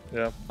 right?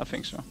 Yeah. I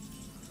think so.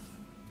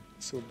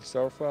 So the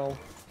Starfall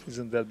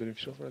isn't that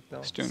beneficial right now.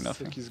 He's doing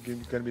nothing. So he's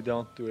gonna be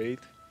down to 8.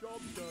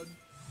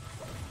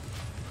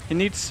 He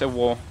needs a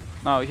war.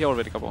 No, he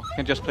already got war. He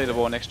can just play the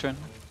war next turn.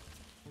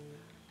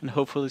 And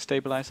hopefully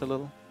stabilize a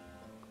little.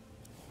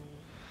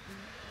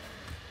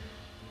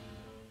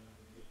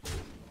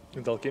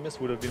 And the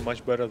Alchemist would have been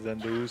much better than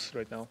the Ooze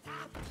right now.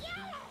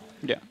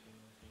 Yeah.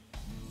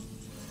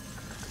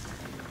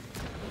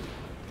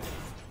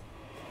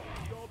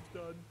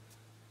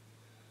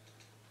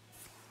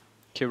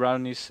 Okay,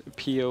 Rado needs a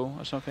PO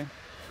or something.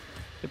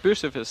 The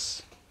Abusive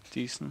is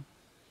decent.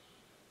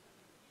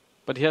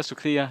 But he has to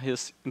clear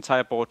his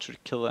entire board to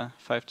kill a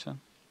 5/10.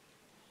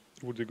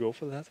 Would you go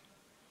for that?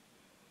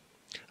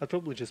 I'd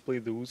probably just play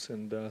the Ooze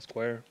and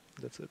Squire.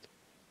 That's it.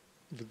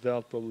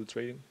 Without probably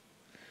trading.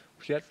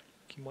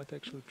 He might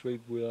actually trade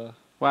with...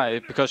 Why?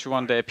 Because you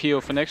want the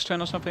PO for next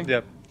turn or something?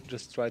 Yeah,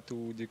 just try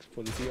to dig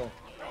for the PO.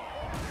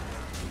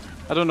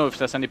 I don't know if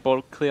there's any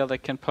board clear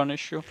that can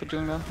punish you for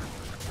doing that.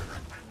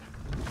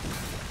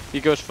 He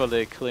goes for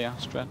the clear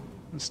strat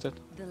instead.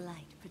 The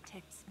light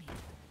protects me.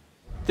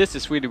 This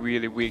is really,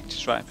 really weak to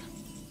swipe.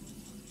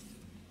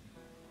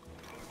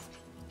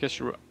 Guess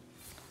you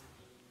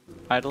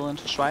idle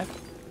into swipe.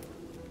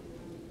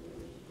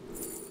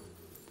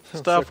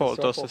 Starfall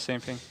does the same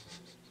thing.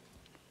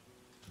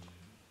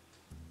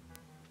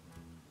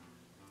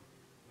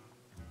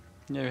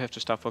 Yeah, you have to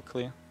Starfall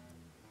clear.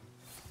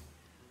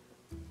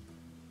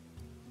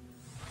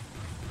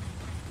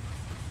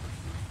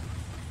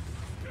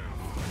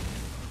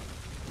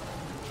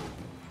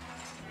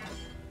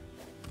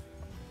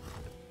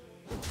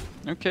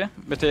 Okay,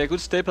 but they are good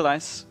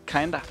stabilize,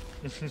 kinda.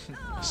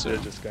 So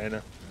yeah, just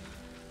kinda.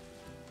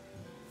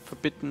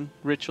 Forbidden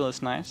Ritual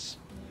is nice.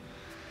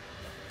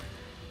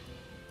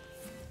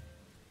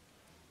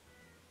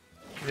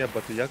 Yeah,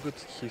 but the Yagut,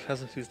 he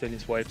hasn't used any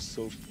swipes,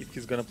 so if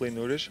he's gonna play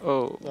Nourish,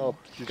 Oh,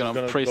 he's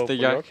gonna praise go the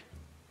for Yogg.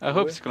 I hope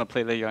Really? he's gonna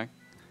play the Yogg.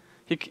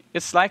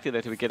 It's likely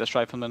that he will get a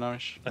strike from the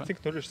Nourish. I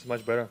think Nourish is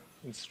much better.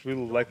 It's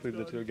really likely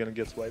that you're gonna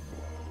get swiped.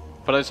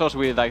 But it's also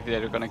really likely that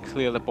you're gonna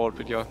clear the board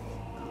with your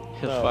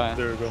Hellfire,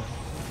 there you go.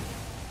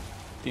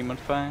 Demon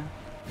Fire.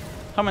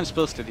 How many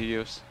spells did he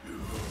use?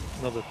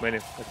 Not that many.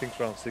 I think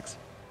around 6.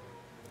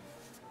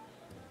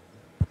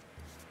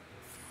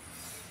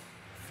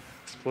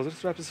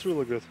 Explosive Trap is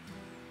really good.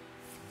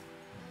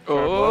 Fire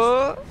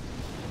Oh!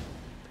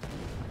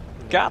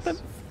 Got him!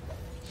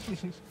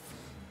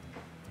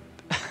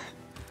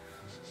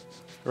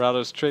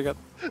 Rado's triggered.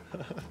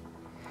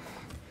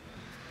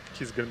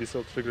 He's gonna be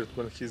so triggered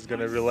when he's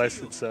gonna realize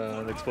it's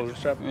an explosive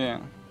trap. Yeah.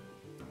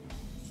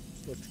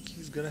 But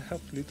he's gonna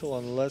have little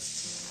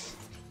unless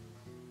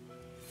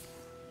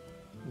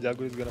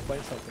Yagut is gonna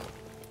find something.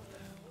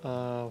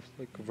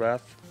 Like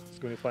Wrath is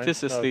gonna find.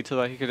 This is lethal,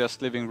 like he could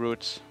just Living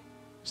Roots,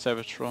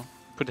 Savage Throw.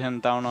 Put him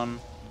down on...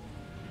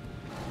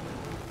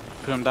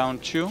 Put him down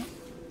 2.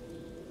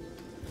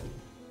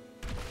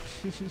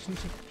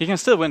 He can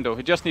still win though,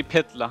 he just need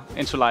Peddler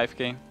into life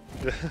gain.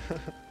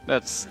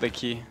 That's the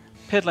key.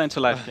 Peddler into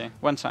life gain,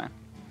 one time.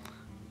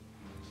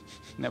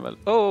 Never...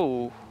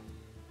 Oh!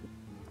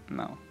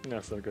 No.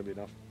 That's not gonna be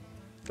enough.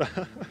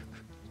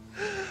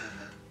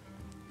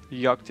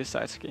 Yogg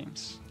decides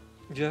games.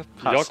 Yeah, Yogg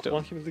Hearthstone,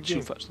 won him the game.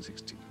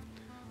 2016.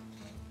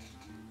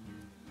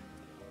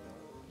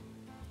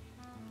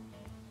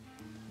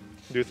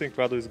 Do you think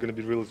Rado is gonna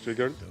be really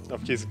triggered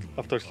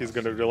after he's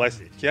gonna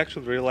realize he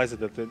actually realized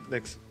that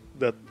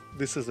that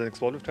this is an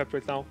explosive trap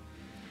right now?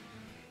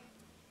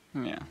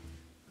 Yeah.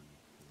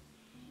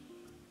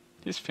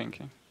 He's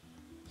thinking.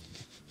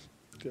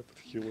 Yeah, but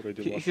he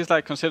already lost. He's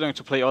like considering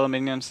to play all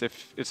minions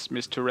if it's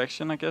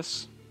misdirection, I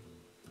guess.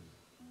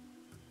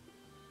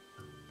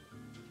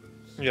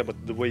 Yeah, but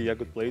the way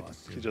Yagut played,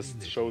 he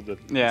just showed that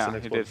it's an Yeah, he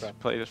explosive did trap.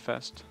 play it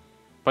fast.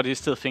 But he's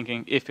still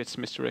thinking if it's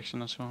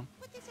misdirection and so on.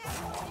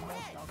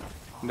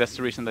 And that's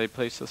the reason that he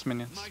plays those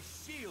minions. My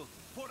shield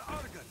for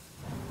Argon.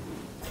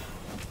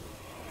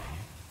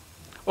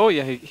 Oh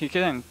yeah, he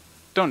can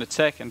don't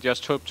attack and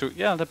just hope to...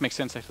 Yeah, that makes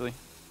sense actually.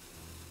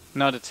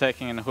 Not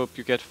attacking and hope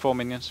you get 4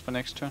 minions for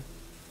next turn.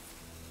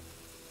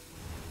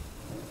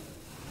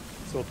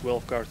 So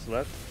 12 cards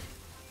left.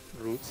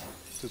 Roots,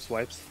 2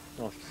 swipes.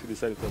 Oh, he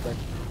decided to attack.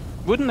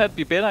 Wouldn't that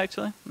be better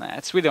actually? Nah,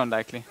 it's really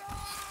unlikely.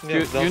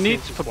 You need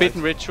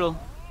Forbidden Ritual.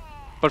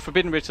 But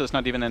Forbidden Ritual is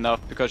not even enough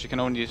because you can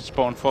only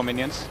spawn 4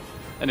 minions.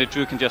 And the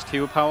Druid can just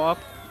heal power up.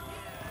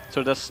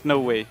 So there's no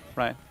way,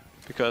 right?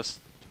 Because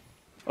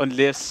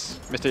unless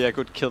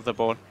MrYagut killed the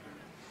board.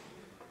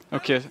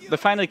 Okay, the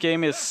final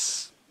game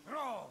is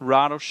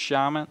Rado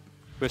Shaman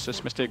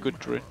versus MrYagut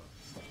Druid.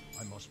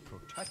 I must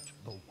protect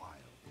the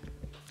wild.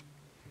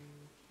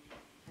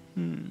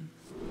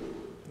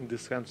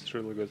 This hand is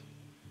really good.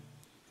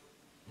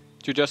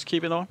 Do you just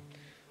keep it all?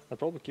 I'd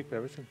probably keep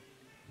everything.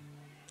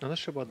 I'm not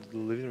sure about the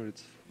living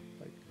roots.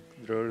 Like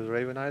the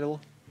Raven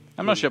Idol.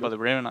 I'm not sure about the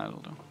Raven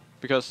Idol though.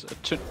 Because...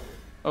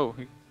 oh,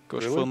 he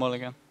goes Really? full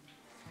mulligan.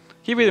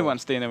 He really Yeah.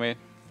 wants to innovate.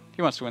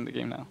 He wants to win the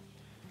game now.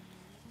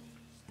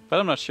 But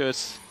I'm not sure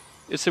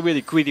it's a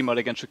really greedy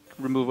mulligan to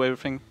remove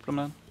everything from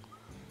that.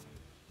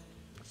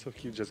 So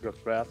he just got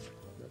Wrath.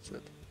 That's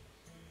it.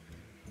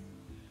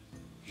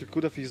 He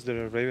could have used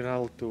the Raven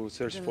Idol to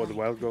search for the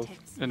wild growth.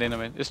 And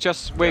innovate. It's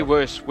just way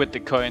worse with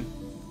the coin.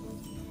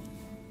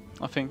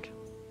 I think.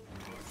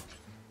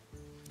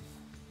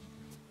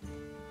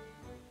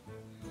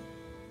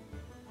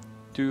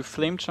 Do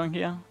Flame Tongue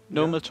here?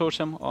 Normal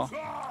Totem or...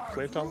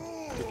 Flame Tongue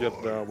to get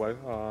the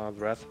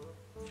Wrath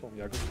from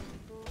Yagut.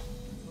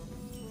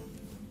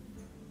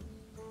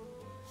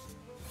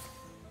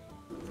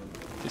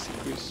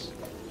 Disagrees.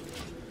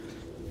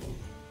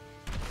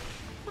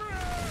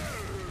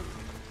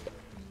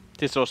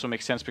 This also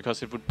makes sense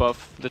because it would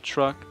buff the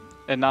truck.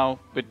 And now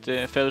with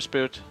the Feral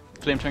Spirit,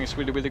 Flame Tongue is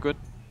really, really good.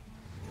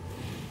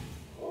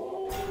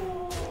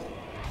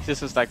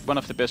 This is like one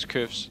of the best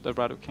curves that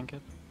Rado can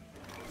get.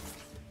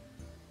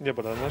 Yeah,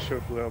 but I'm not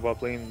sure about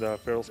playing the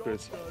Feral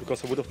Spirits,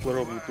 because I would have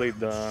probably played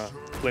the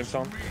Flame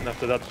Tongue, and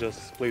after that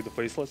just played the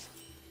Faceless.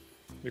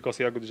 Because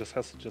Yagut just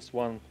has just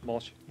one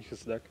mulch in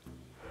his deck.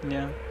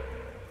 Yeah,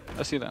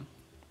 I see that.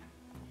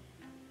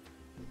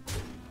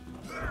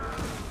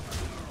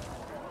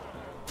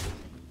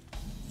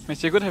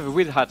 Means you could have a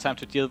really hard time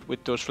to deal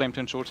with those Flame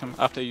Tongue Totem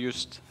after he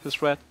used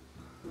his red.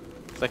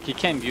 It's like he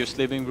can't use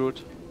Living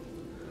Root.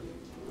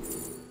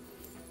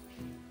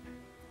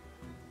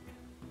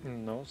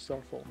 No,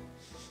 Starfall.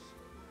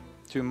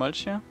 Do you mulch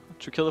here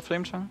to kill the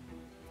Flame Tongue?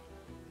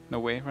 No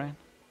way, right?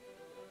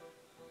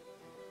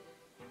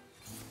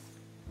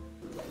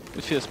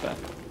 It feels bad.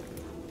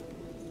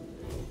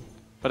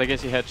 But I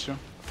guess he had to.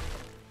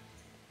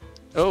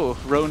 Oh,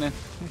 Ronin.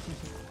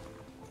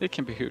 It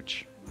can be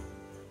huge.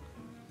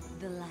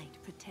 The light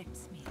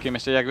protects me. Okay,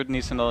 MrYagut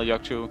needs another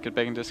Yogg to get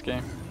back in this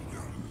game.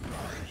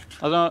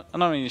 I'm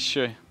not really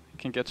sure he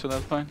can get to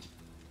that point.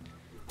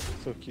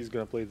 So he's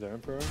gonna play the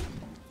Emperor.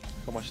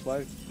 How much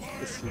life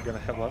is he gonna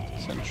have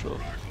left? Central.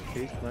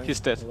 8, 9, He's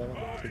dead. 11,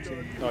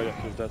 13. Oh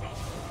yeah, he's dead.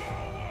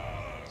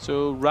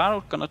 So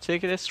Rado gonna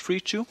take it as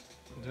 3-2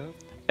 Yeah.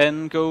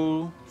 and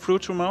go through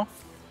tomorrow.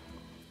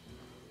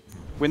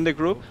 Win the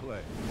group, Play.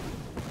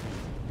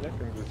 Yeah,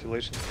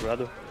 congratulations,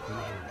 Rado.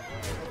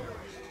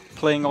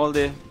 playing all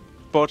the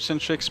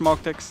board-centric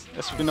smog decks,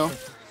 as we know.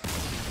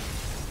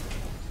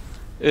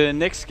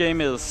 Next game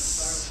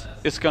is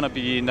gonna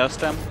be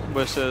Nostam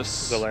versus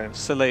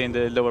Zelay in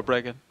the lower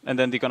bracket, and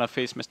then they're gonna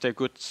face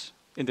MrYagut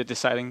in the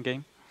deciding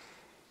game.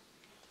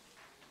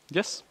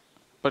 Yes,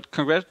 but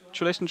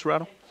congratulations,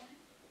 Rado.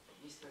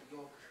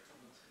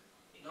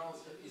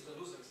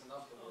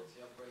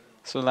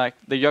 So like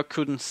the Yogg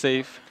couldn't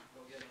save.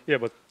 Yeah,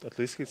 but at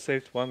least he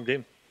saved one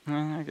game.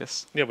 I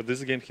guess Yeah, but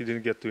this game he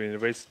didn't get to in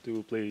race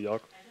to play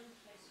Yogg.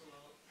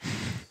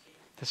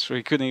 that's true.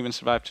 He couldn't even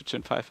survive to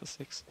turn 5 or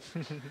 6.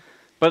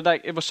 But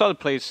like it was solid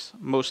plays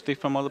mostly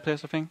from all the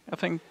players. I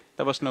think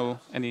there was no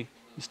any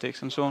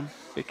mistakes and so on.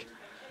 Big.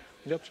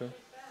 Yep, sure.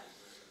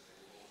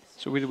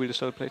 So really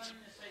solid plays.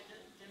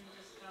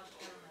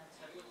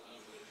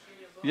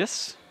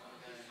 Yes.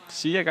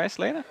 See you guys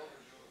later.